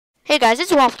Hey guys,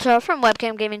 it's Waffle from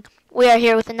Webcam Gaming. We are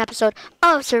here with an episode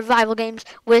of Survival Games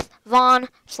with Vaughn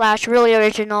 / Really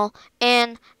Original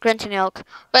and Grunting Elk.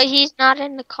 But he's not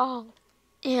in the call.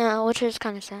 Yeah, which is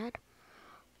kind of sad.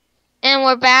 And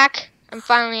we're back. I'm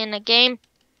finally in the game.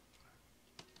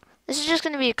 This is just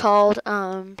going to be called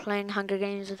playing Hunger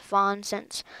Games with Vaughn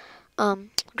since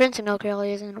Grunting Elk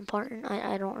really isn't important.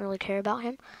 I don't really care about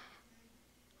him.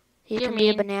 He can be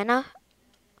a banana.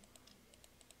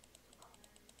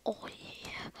 Oh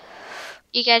yeah.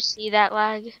 You guys see that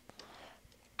lag?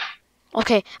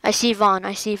 Okay, I see Vaughn.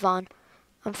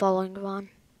 I'm following Vaughn.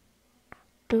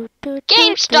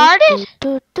 Game started?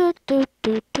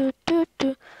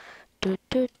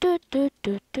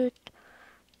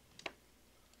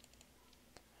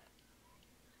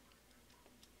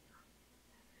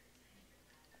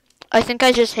 I think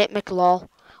I just hit McLaw.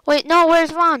 Wait, no,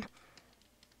 where's Vaughn?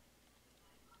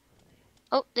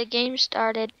 Oh, the game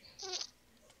started.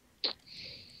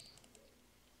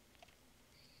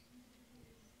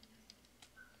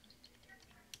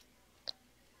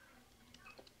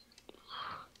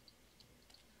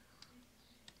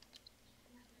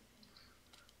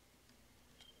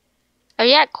 Are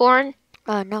you at Corn?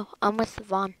 No, I'm with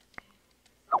Vaughn.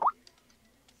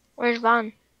 Where's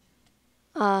Vaughn?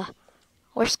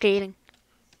 We're skating.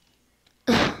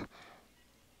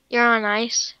 You're on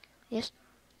ice? Yes.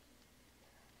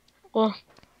 Well,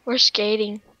 we're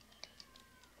skating.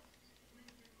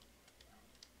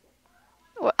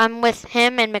 I'm with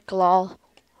him and McLaw.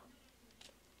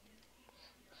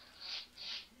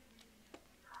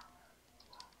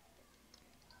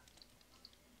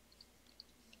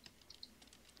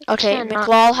 Okay,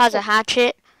 McLaw has a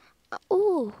hatchet.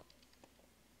 Ooh.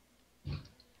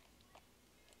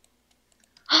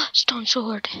 Stone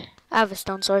sword. I have a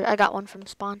stone sword. I got one from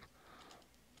spawn.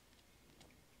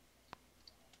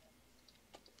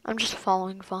 I'm just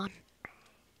following Vaughn.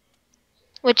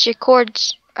 What's your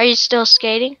chords? Are you still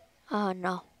skating?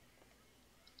 No.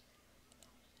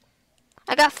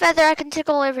 I got feather. I can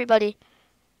tickle everybody.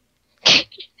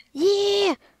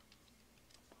 Yeah.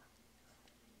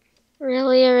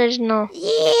 Really original.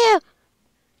 Yeah.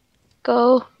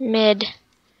 Go mid.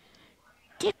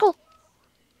 Tickle.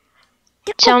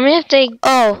 Tell me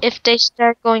if they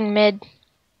start going mid.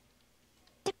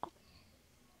 Tickle.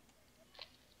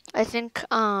 I think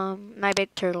my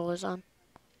big turtle is on.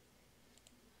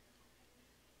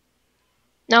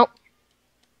 Nope.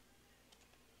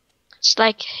 It's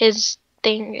like his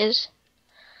thing is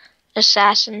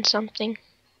assassin something.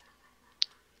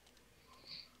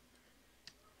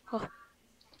 Oh.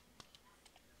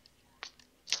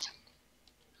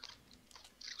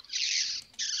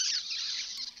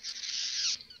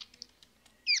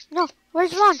 No,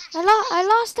 where's Vaughn? I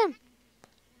lost him.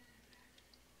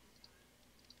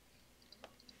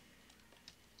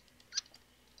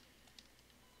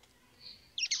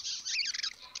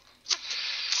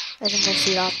 I think I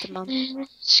see Optimum.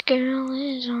 This girl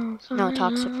is on fire. No,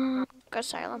 Toxic. Go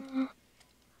silent.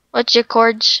 What's your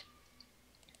chords?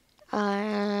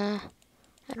 I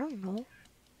don't know.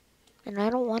 And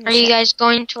I don't want to. Are you guys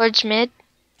going towards mid?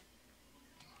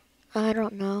 I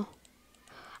don't know.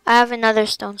 I have another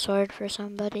stone sword for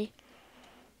somebody.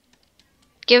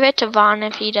 Give it to Vaughn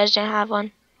if he doesn't have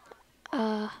one.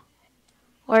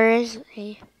 Where is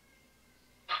he?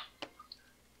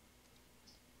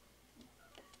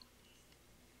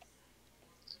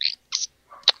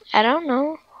 I don't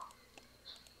know.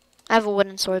 I have a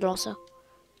wooden sword also.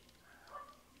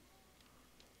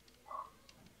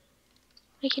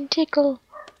 I can tickle.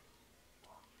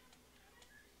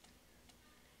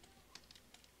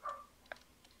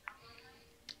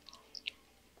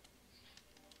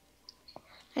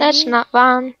 That's not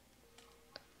Vaughn.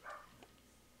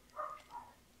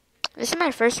 This is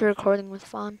my first recording with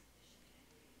Vaughn.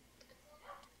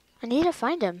 I need to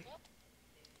find him.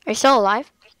 Are you still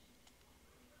alive?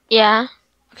 Yeah.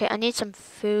 Okay, I need some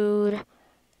food.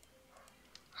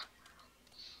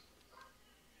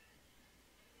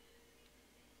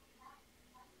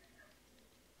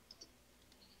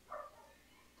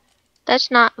 That's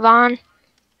not Vaughn.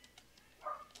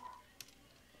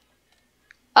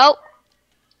 Oh.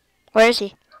 Where is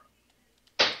he?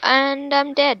 And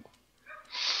I'm dead.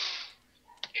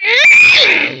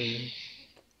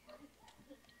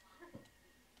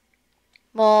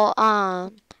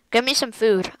 Well, give me some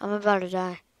food. I'm about to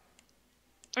die.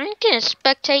 I ain't gonna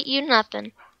spectate you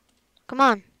nothing. Come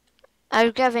on.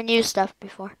 I've given you stuff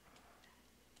before.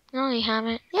 No, you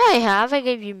haven't. Yeah, I have. I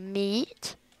gave you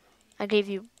meat. I gave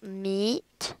you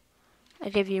meat. I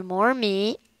gave you more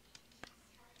meat.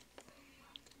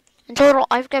 In total,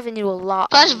 I've given you a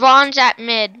lot. Plus, Vaughn's at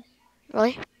mid.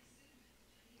 Really?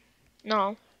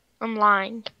 No, I'm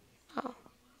lying. Oh,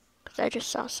 because I just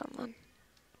saw someone.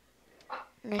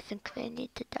 And I think they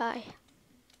need to die.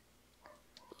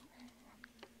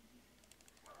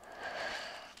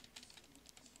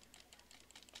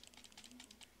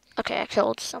 Okay, I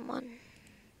killed someone.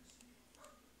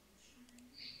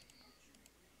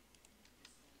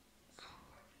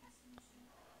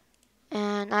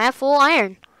 And I have full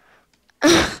iron.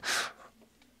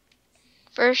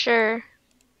 For sure.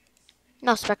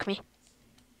 No, spec me.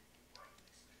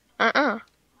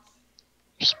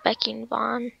 Respecting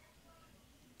Vaughn.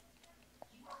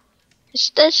 It's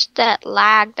just that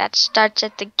lag that starts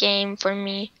at the game for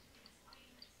me.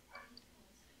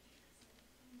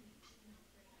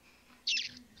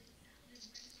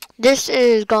 This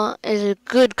is a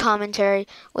good commentary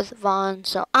with Vaughn,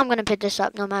 so I'm gonna pick this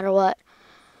up no matter what.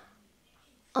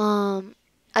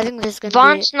 I think this is gonna be.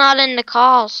 Vaughn's not in the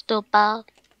call, stupid.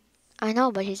 I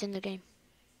know, but he's in the game.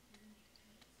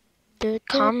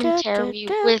 Commentary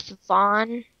with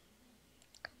Vaughn.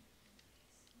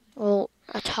 Well,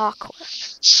 a talk with.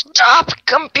 Stop,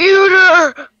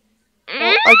 computer!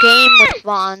 Well, a game with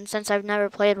Vaughn, since I've never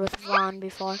played with Vaughn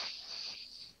before.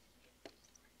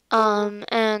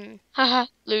 And Haha,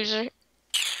 loser.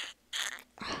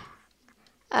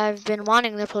 I've been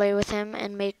wanting to play with him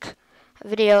and make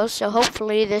videos, so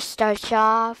hopefully this starts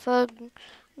off a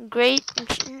great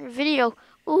video.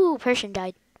 Ooh, person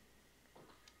died.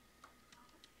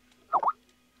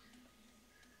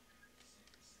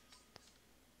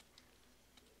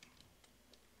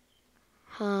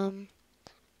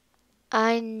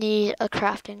 I need a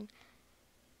crafting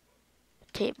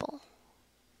table.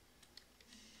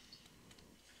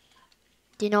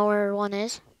 Do you know where one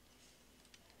is?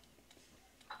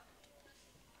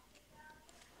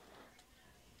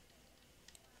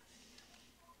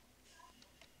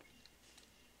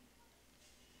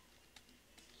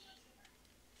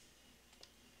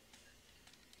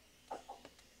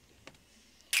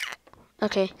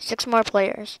 Okay, 6 more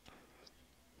players.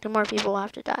 2 more people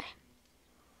have to die.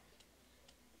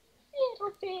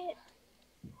 Little bit.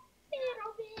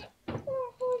 Little bit.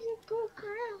 Oh, who's a good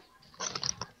girl?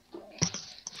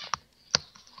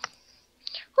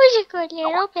 Who's a good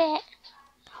little bit?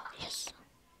 Oh, yes.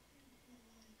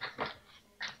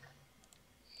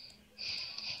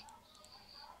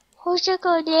 Who's a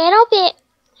good little bit?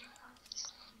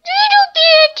 Little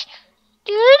bit.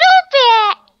 Little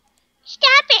bit.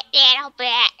 Stop it, little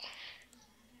bit.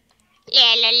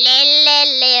 Little.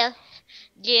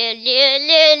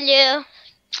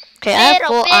 Okay, I have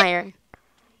full iron.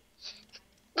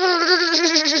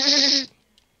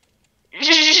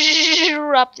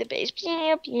 Drop the base.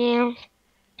 Pew, pew.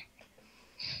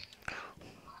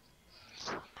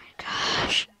 Oh my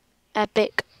gosh.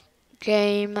 Epic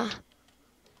game.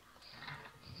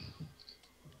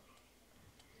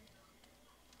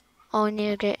 All we need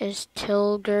to get is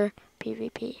Tilger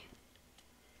PvP.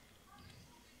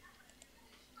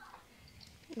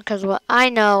 Because what I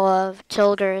know of,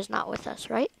 Tilger is not with us,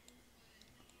 right?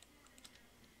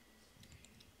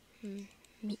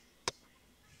 Meat.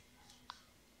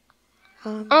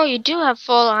 Oh, you do have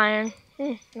full iron.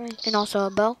 Nice. And also a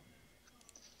bow.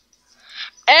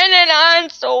 And an iron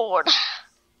sword.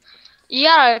 You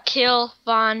gotta kill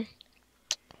Vaughn.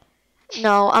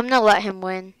 No, I'm gonna let him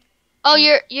win. Oh,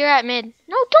 you're at mid.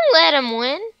 No, don't let him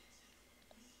win.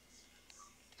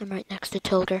 I'm right next to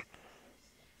Tilger.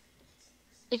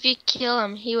 If you kill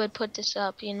him, he would put this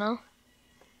up, you know?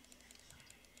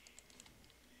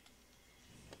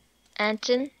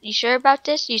 Anton, you sure about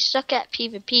this? You suck at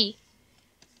PvP.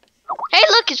 Hey,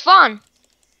 look, it's Vaughn.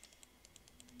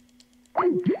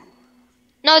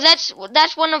 No, that's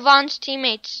one of Vaughn's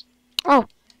teammates. Oh,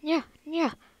 yeah,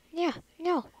 no.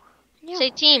 Say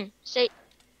team. Say,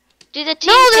 do the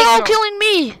team No, they're all signal. killing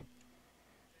me!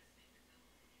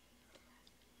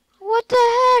 What the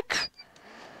heck?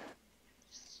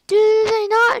 Do they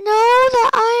not know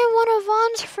that I am one of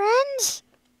Vaughn's friends?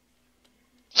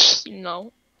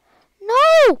 No.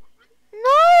 No!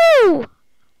 No!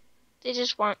 They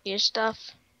just want your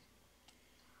stuff.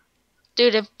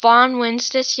 Dude, if Vaughn wins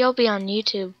this, you'll be on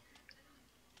YouTube.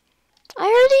 I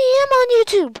already am on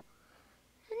YouTube.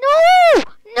 No!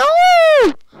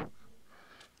 No!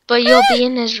 But you'll be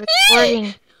in his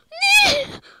recording.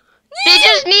 They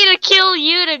just need to kill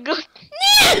you to go.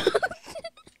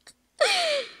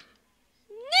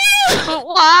 But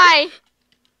why?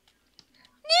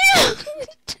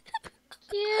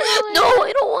 No,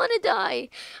 I don't want to die.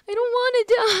 I don't want to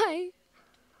die.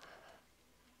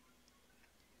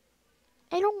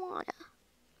 I don't want to.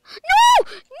 No!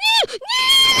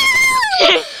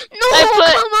 No! No,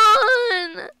 come on!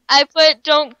 I put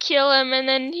don't kill him, and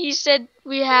then he said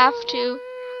we have to.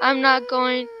 I'm not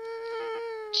going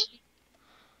to.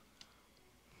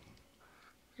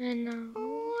 I know.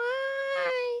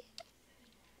 Why?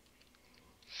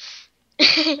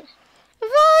 I'm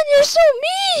Vaughn, you're so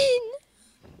mean.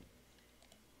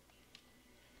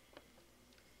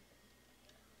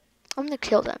 I'm gonna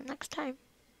kill them next time.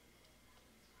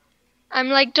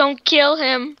 like, don't kill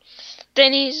him.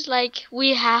 Then he's like,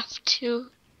 we have to.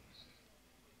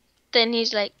 Then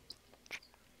he's like,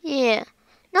 Yeah.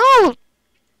 No!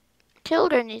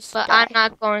 Tilger needs to but die. I'm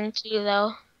not going to,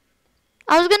 though.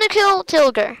 I was gonna kill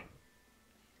Tilger.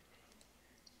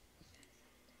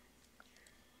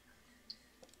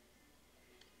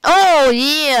 Oh,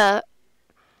 yeah.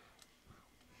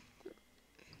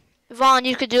 Vaughn,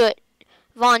 you could do it.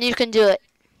 Vaughn, you can do it.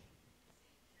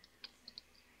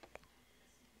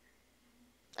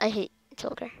 I hate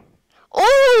Tilger.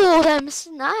 Oh, them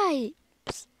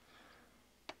snipes.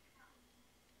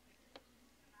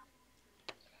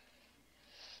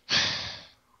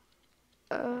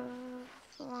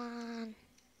 Vaughn,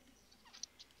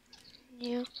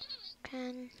 you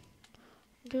can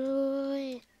do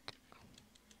it.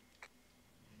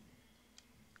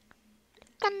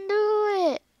 Can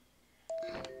do it.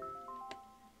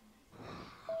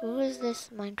 Who is this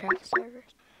Minecraft server?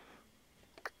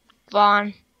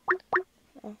 Vaughn.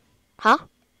 Huh?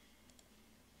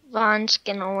 Vaughn's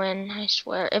gonna win, I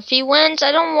swear. If he wins,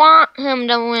 I don't want him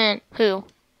to win. Who?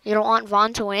 You don't want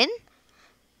Vaughn to win?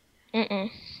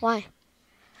 Mm-mm. Why?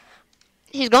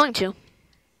 He's going to.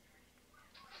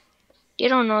 You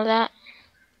don't know that.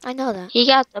 I know that. He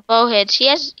got the bow hits.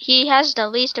 He has the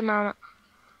least amount of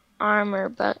armor,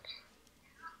 but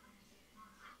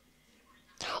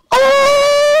Oh!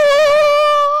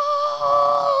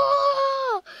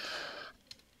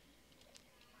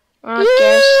 I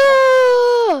guess.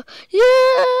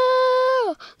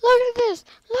 Yeah! Look at this!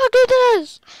 Look at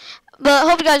this! But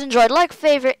hope you guys enjoyed. Like,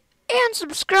 favorite, and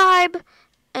subscribe.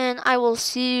 And I will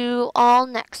see you all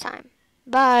next time.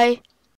 Bye.